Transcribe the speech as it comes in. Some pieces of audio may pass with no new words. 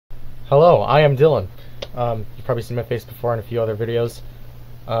Hello, I am Dylan. You've probably seen my face before in a few other videos,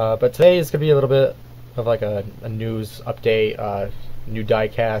 but today is going to be a little bit of like a news update, new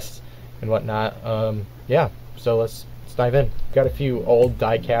diecast and whatnot. Yeah, so let's dive in. Got a few old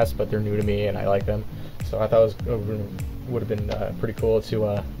diecasts, but they're new to me and I like them, so I thought it would have been pretty cool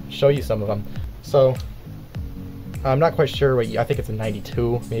to show you some of them. So I'm not quite sure what I think it's a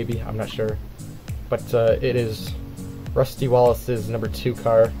 92 maybe, I'm not sure, but it is Rusty Wallace's number 2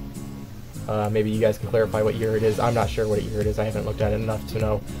 car. Maybe you guys can clarify what year it is. I'm not sure what year it is. I haven't looked at it enough to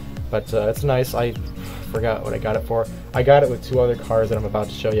know. But it's nice. I forgot what I got it for. I got it with 2 other cars that I'm about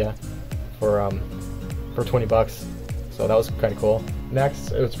to show you for 20 bucks. So that was kind of cool.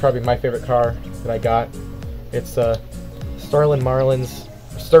 Next, it was probably my favorite car that I got. It's Sterling Marlin,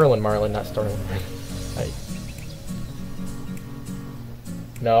 not Starlin.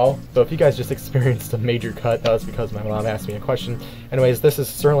 No. So if you guys just experienced a major cut, that was because my mom asked me a question. Anyways, this is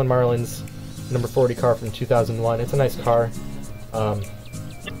Sterling Marlin's number 40 car from 2001. It's a nice car. I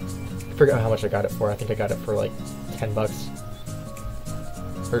forgot how much I got it for. I think I got it for like 10 bucks.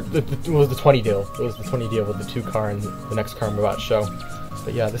 Or it was the 20 deal. It was the 20 deal with the 2 car and the next car I'm about to show.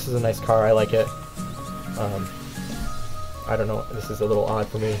 But yeah, this is a nice car. I like it. I don't know. This is a little odd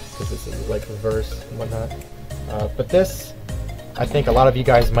for me because this is like reverse and whatnot. But this, I think a lot of you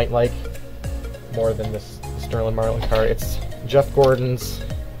guys might like more than this Sterling Marlin car. It's Jeff Gordon's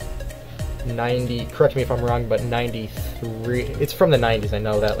 90, correct me if I'm wrong, but 93. It's from the 90s, I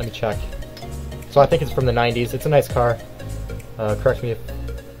know that. Let me check. So I think it's from the 90s. It's a nice car. Correct me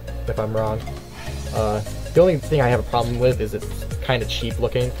if I'm wrong. The only thing I have a problem with is it's kind of cheap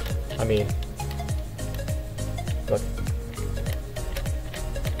looking. I mean, look.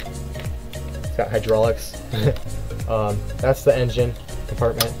 It's got hydraulics. That's the engine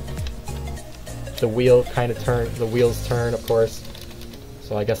compartment. The wheel kind of turn. The wheels turn, of course.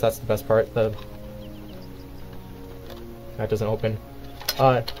 So I guess that's the best part. That doesn't open.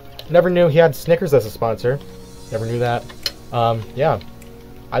 Never knew he had Snickers as a sponsor. Never knew that. Yeah,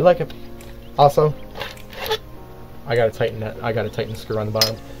 I like it. Also, I gotta tighten that. I gotta tighten the screw on the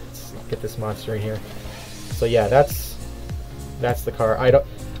bottom. Let's get this monster in here. So yeah, that's the car.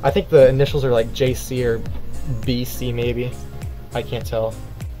 I think the initials are like JC or BC maybe. I can't tell.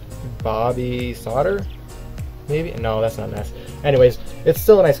 Bobby Sauter? Maybe? No, that's not nice. Anyways, it's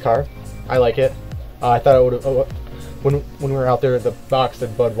still a nice car. I like it. I thought it would have... when we were out there, the box said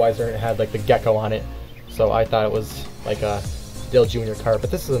Budweiser and it had like the gecko on it. So I thought it was like a Dale Jr. car. But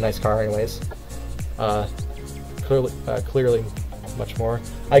this is a nice car anyways. Clearly much more.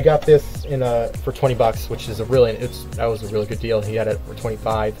 I got this in for 20 bucks, which is that was a really good deal. He had it for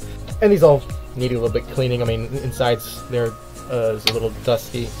 25. And these all need a little bit cleaning. I mean, inside's there is a little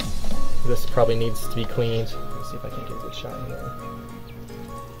dusty. This probably needs to be cleaned. Let's see if I can get a good shot in here.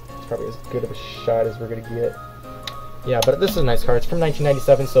 It's probably as good of a shot as we're gonna get. Yeah, but this is a nice car. It's from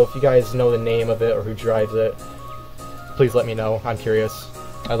 1997, so if you guys know the name of it or who drives it, please let me know. I'm curious.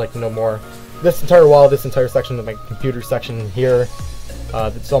 I'd like to know more. This entire wall, this entire section of my computer section here,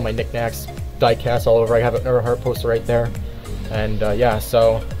 it's all my knickknacks, diecast all over. I have an Earhart poster right there. And yeah,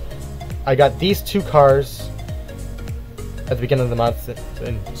 so I got these 2 cars at the beginning of the month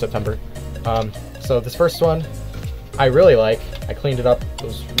in September. So this first one I really like. I cleaned it up. It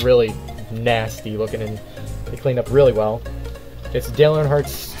was really nasty looking and they cleaned up really well. It's Dale Earnhardt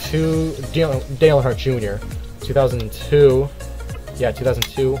Jr. 2002. Yeah,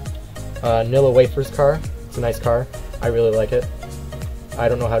 2002. Nilla Wafer's car. It's a nice car. I really like it. I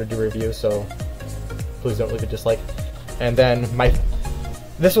don't know how to do reviews, so please don't leave a dislike. And then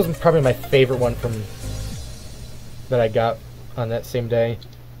this was probably my favorite one that I got on that same day.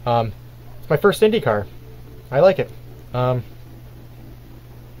 It's my first Indy car. I like it.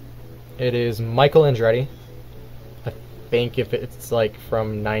 It is Michael Andretti. I think if it's like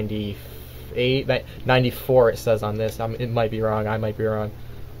from 98, 94 it says on this. It might be wrong. I might be wrong.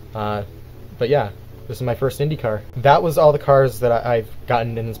 But yeah, this is my first Indy car. That was all the cars that I've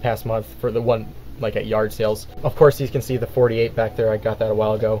gotten in this past month for the one like at yard sales. Of course, you can see the 48 back there. I got that a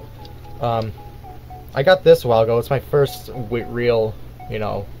while ago. I got this a while ago. It's my first real,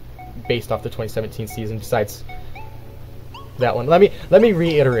 based off the 2017 season. Besides that one, let me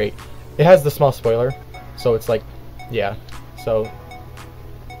reiterate. It has the small spoiler, so it's like, yeah. So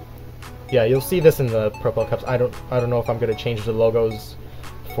yeah, you'll see this in the PropelCups. I don't know if I'm gonna change the logos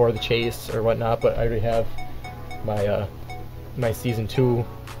for the chase or whatnot, but I already have my my season 2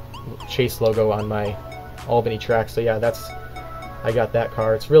 chase logo on my Albany track. So yeah, I got that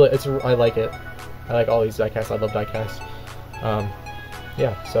car. I like it. I like all these diecasts. I love diecasts.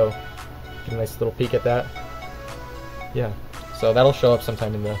 Yeah, so get a nice little peek at that. Yeah, so that'll show up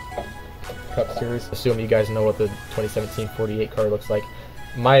sometime in the PropelCup Series. Assume you guys know what the 2017 48 car looks like.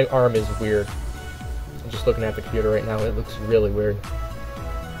 My arm is weird. I'm just looking at the computer right now. It looks really weird.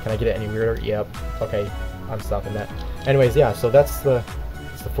 Can I get it any weirder? Yep. Okay, I'm stopping that. Anyways, yeah, so that's the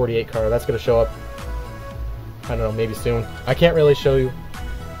 48 car. That's going to show up, I don't know, maybe soon. I can't really show you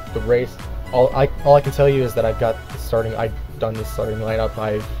the race. All I can tell you is that I've done the starting lineup.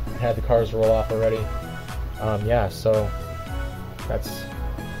 I've had the cars roll off already. Yeah, so that's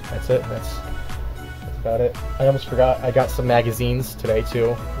it. That's about it. I almost forgot, I got some magazines today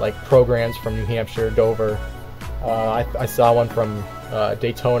too, like programs from New Hampshire, Dover. I saw one from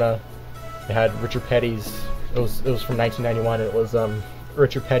Daytona. It had Richard Petty's. It was from 1991. It was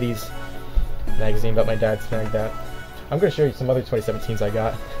Richard Petty's magazine, but my dad snagged that. I'm going to show you some other 2017s I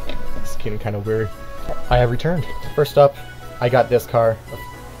got. It's getting kind of weird. I have returned. First up, I got this car.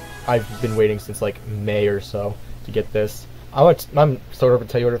 I've been waiting since like May or so to get this. I'm sort of a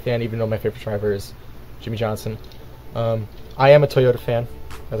Toyota fan, even though my favorite driver is Jimmy Johnson. I am a Toyota fan,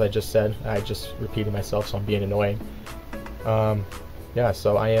 as I just said. I just repeated myself, so I'm being annoying. Yeah,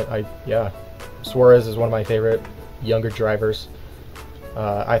 so yeah. Suarez is one of my favorite younger drivers.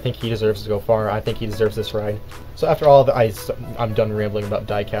 I think he deserves to go far. I think he deserves this ride. So after all I'm done rambling about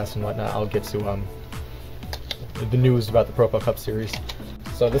Diecast and whatnot. I'll get to the news about the PropelCup Series.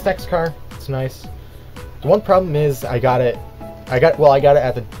 So this next car, it's nice. The one problem is I got it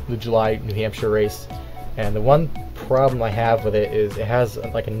at the July New Hampshire race, and the one problem I have with it is it has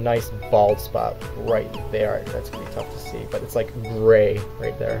like a nice bald spot right there. That's gonna be tough to see, but it's like gray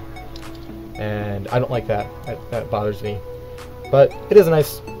right there, and I don't like that. That bothers me. But it is a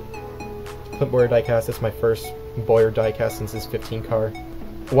nice Boyer diecast. It's my first Boyer diecast since this 15 car.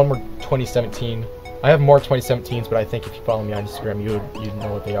 One more 2017. I have more 2017s, but I think if you follow me on Instagram, you'd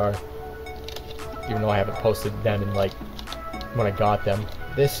know what they are. Even though I haven't posted them in like when I got them.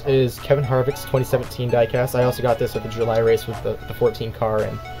 This is Kevin Harvick's 2017 diecast. I also got this at the July race with the 14 car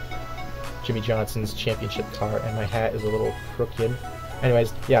and Jimmy Johnson's championship car, and my hat is a little crooked.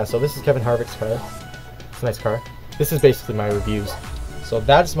 Anyways, yeah, so this is Kevin Harvick's car. It's a nice car. This is basically my reviews. So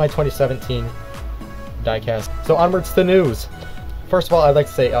that's my 2017 diecast. So onwards to the news. First of all, I'd like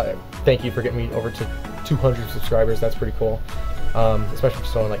to say thank you for getting me over to 200 subscribers. That's pretty cool. Especially for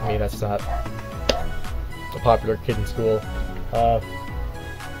someone like me that's not a popular kid in school.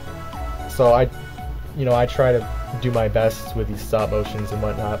 So I try to do my best with these stop motions and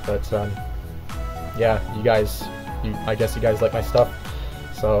whatnot, but yeah, I guess you guys like my stuff.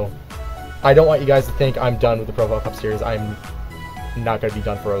 So I don't want you guys to think I'm done with the PropelCup Series. I'm not going to be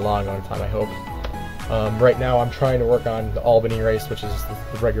done for a long time, I hope. Right now I'm trying to work on the Albany race, which is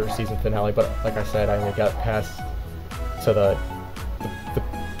the regular season finale, but like I said, I only got past to the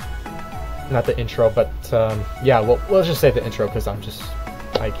not the intro, but yeah, well, let's just say the intro, because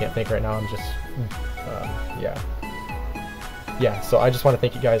I can't think right now. I'm just yeah, so I just want to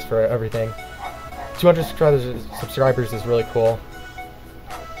thank you guys for everything. 200 subscribers is really cool.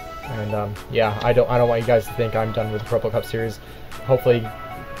 And yeah, I don't want you guys to think I'm done with the PropelCup Series. Hopefully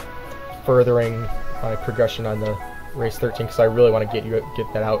furthering my progression on the race 13, because I really want to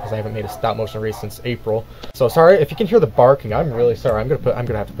get that out, because I haven't made a stop motion race since April. So sorry if you can hear the barking. I'm really sorry. I'm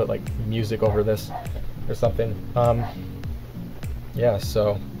gonna have to put like music over this or something. Yeah,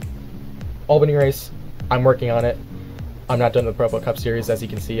 so Albany race, I'm working on it. I'm not done with the PropelCup Series. As you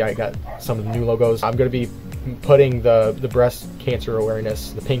can see, I got some of the new logos. I'm gonna be putting the breast cancer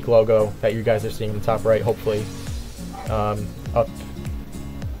awareness, the pink logo that you guys are seeing in the top right, hopefully up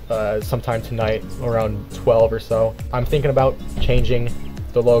sometime tonight around 12 or so. I'm thinking about changing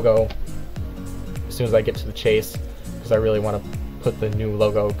the logo as soon as I get to the chase, because I really want to put the new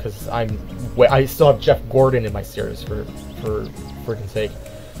logo, because I still have Jeff Gordon in my series, for freaking sake.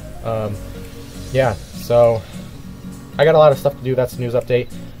 Yeah, so I got a lot of stuff to do. That's the news update.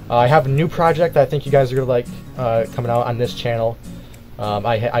 I have a new project that I think you guys are gonna like coming out on this channel.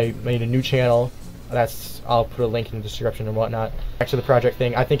 I made a new channel. I'll put a link in the description and whatnot. Actually, the project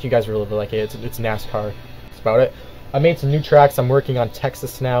thing, I think you guys really like it. It's NASCAR. That's about it. I made some new tracks. I'm working on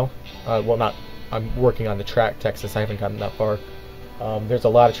Texas now. I'm working on the track Texas. I haven't gotten that far. There's a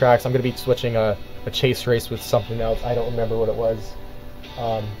lot of tracks. I'm gonna be switching a chase race with something else. I don't remember what it was.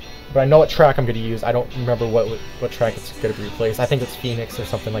 But I know what track I'm going to use. I don't remember what track it's going to be replaced. I think it's Phoenix or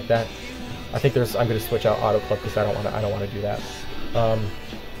something like that. I think I'm going to switch out Auto Club, because I don't want to do that.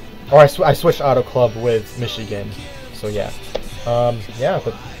 Or I switched Auto Club with Michigan. So yeah, yeah.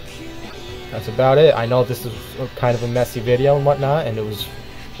 But that's about it. I know this is kind of a messy video and whatnot, and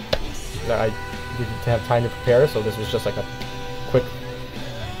I didn't have time to prepare, so this was just like a quick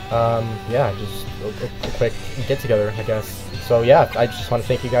Yeah, just a quick get together, I guess. So yeah, I just want to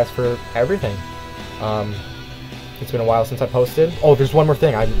thank you guys for everything. It's been a while since I posted. Oh, there's one more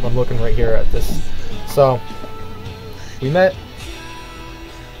thing. I'm looking right here at this. So we met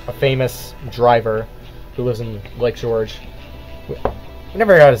a famous driver who lives in Lake George. We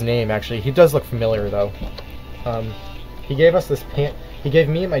never got his name, actually. He does look familiar though. He gave us this he gave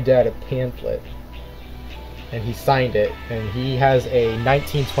me and my dad a pamphlet, and he signed it, and he has a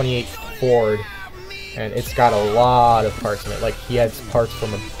 1928 Ford, and it's got a lot of parts in it. Like, he had parts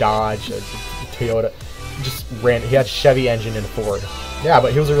from a Dodge, a Toyota, just ran. He had a Chevy engine in a Ford. Yeah,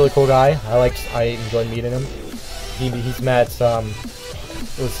 but he was a really cool guy. I enjoyed meeting him. He's met it's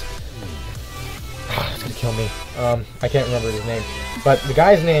gonna kill me. I can't remember his name, but the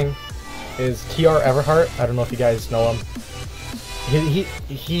guy's name is T.R. Everhart. I don't know if you guys know him.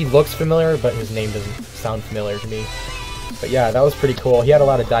 He looks familiar, but his name doesn't sound familiar to me. But yeah, that was pretty cool. He had a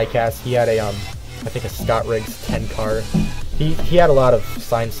lot of diecast. He had a I think a Scott Riggs 10 car. He had a lot of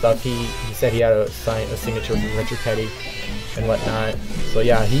signed stuff. He said he had a signature from Richard Petty and whatnot. So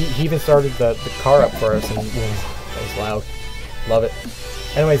yeah, he even started the car up for us, and that was loud. Love it.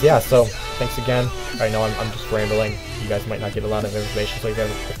 Anyways, yeah. So thanks again. I know I'm just rambling. You guys might not get a lot of information. So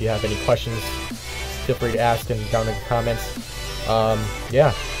if you have any questions, feel free to ask them down in the comments.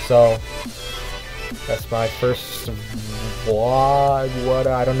 Yeah, so that's my first vlog.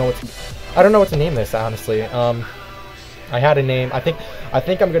 I don't know what to name this, honestly. I had a name. I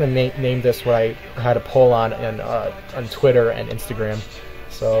think I'm gonna name this what I had a poll on Twitter and Instagram.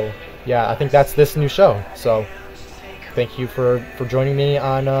 So yeah, I think that's this new show. So thank you for joining me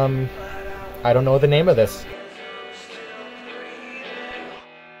on I don't know the name of this.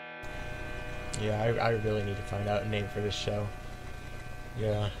 Yeah, I really need to find out a name for this show.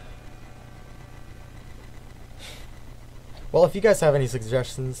 Yeah. Well, if you guys have any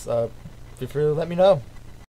suggestions, feel free to let me know.